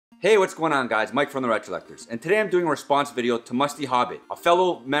Hey, what's going on guys? Mike from the Retrollectors, and today I'm doing a response video to Musty Hobbit, a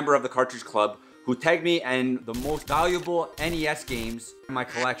fellow member of the Cartridge Club who tagged me in the most valuable NES games in my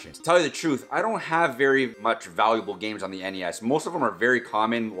collection. To tell you the truth, I don't have very much valuable games on the NES. Most of them are very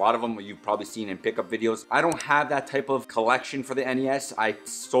common. A lot of them you've probably seen in pickup videos. I don't have that type of collection for the NES. I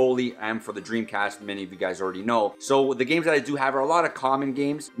solely am for the Dreamcast, many of you guys already know. So the games that I do have are a lot of common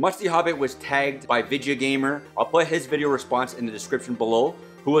games. Musty Hobbit was tagged by Vidya Gamer. I'll put his video response in the description below,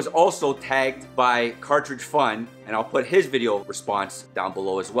 who was also tagged by Cartridge Fun, and I'll put his video response down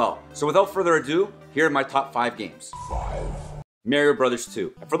below as well. So without further ado, here are my top 5 games. Mario Brothers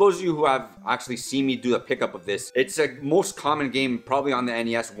 2. And for those of you who have actually seen me do the pickup of this, it's a most common game probably on the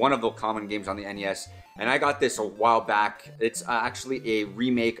NES, one of the common games on the NES. And I got this a while back. It's actually a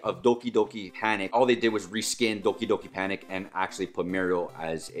remake of Doki Doki Panic. All they did was reskin Doki Doki Panic and actually put Mario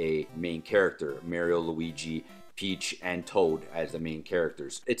as a main character. Mario, Luigi, Peach, and Toad as the main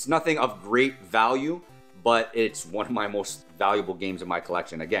characters. It's nothing of great value, but it's one of my most valuable games in my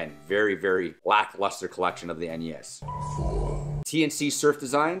collection. Again, very, very lackluster collection of the NES. TNC Surf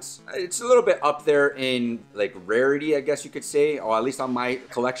Designs. It's a little bit up there in like rarity, I guess you could say, or at least on my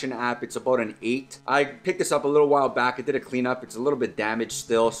collection app, it's about an 8. I picked this up a little while back. I did a cleanup. It's a little bit damaged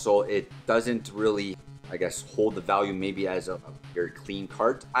still, so it doesn't really, I guess, hold the value maybe as a very clean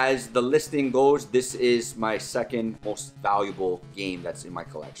cart. As the listing goes, this is my second most valuable game that's in my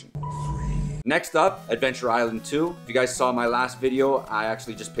collection. Next up, Adventure Island 2. If you guys saw my last video, I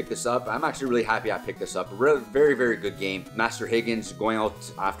actually just picked this up. I'm actually really happy I picked this up. Very, very good game. Master Higgins going out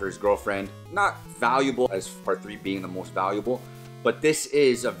after his girlfriend. Not valuable as part 3 being the most valuable, but this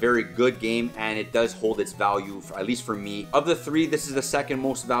is a very good game and it does hold its value, at least for me. Of the 3, this is the second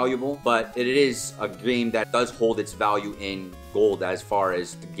most valuable, but it is a game that does hold its value in gold as far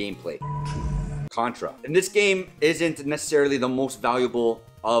as the gameplay. Contra. And this game isn't necessarily the most valuable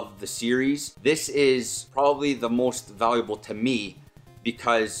of the series. This is probably the most valuable to me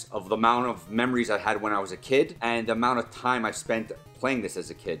because of the amount of memories I had when I was a kid and the amount of time I spent playing this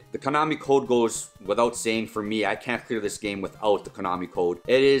as a kid. The Konami code goes without saying for me. I can't clear this game without the Konami code.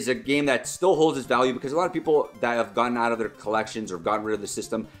 It is a game that still holds its value because a lot of people that have gotten out of their collections or gotten rid of the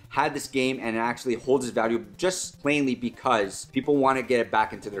system had this game, and it actually holds its value just plainly because people want to get it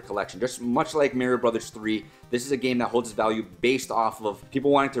back into their collection. Just much like Mario Brothers 3, this is a game that holds its value based off of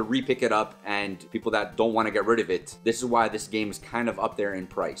people wanting to re-pick it up and people that don't want to get rid of it. This is why this game is kind of up there in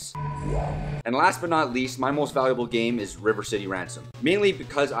price. And last but not least, my most valuable game is River City Ransom. Mainly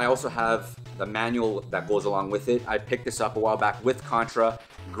because I also have the manual that goes along with it. I picked this up a while back with Contra.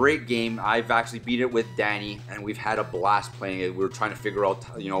 Great game. I've actually beat it with Danny and we've had a blast playing it. We were trying to figure out,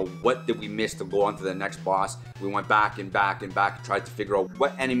 what did we miss to go on to the next boss. We went back and back and back and tried to figure out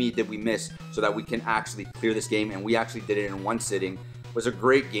what enemy did we miss so that we can actually clear this game, and we actually did it in one sitting. It was a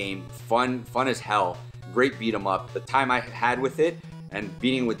great game. Fun as hell. Great beat 'em up. The time I had with it and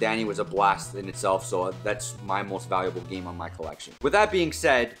beating with Danny was a blast in itself, so that's my most valuable game on my collection. With that being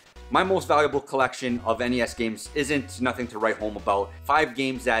said, my most valuable collection of NES games isn't nothing to write home about. 5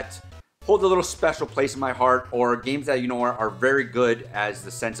 games that hold a little special place in my heart, or games that are very good as the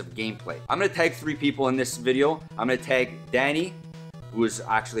sense of gameplay. I'm gonna tag 3 people in this video. I'm gonna tag Danny, who is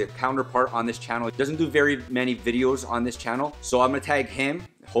actually a counterpart on this channel. He doesn't do very many videos on this channel, so I'm gonna tag him.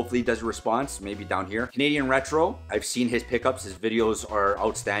 Hopefully he does a response, maybe down here. Canadian Retro, I've seen his pickups. His videos are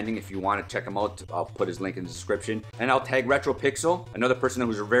outstanding. If you want to check him out, I'll put his link in the description. And I'll tag Retro Pixel, another person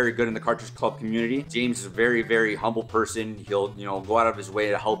who's very good in the Cartridge Club community. James is a very, very humble person. He'll, go out of his way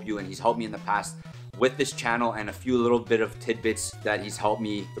to help you, and he's helped me in the past with this channel and a few little bit of tidbits that he's helped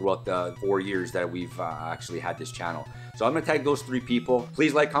me throughout the 4 years that we've actually had this channel. So I'm gonna tag those 3 people.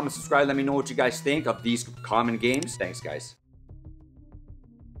 Please like, comment, subscribe. Let me know what you guys think of these common games. Thanks, guys.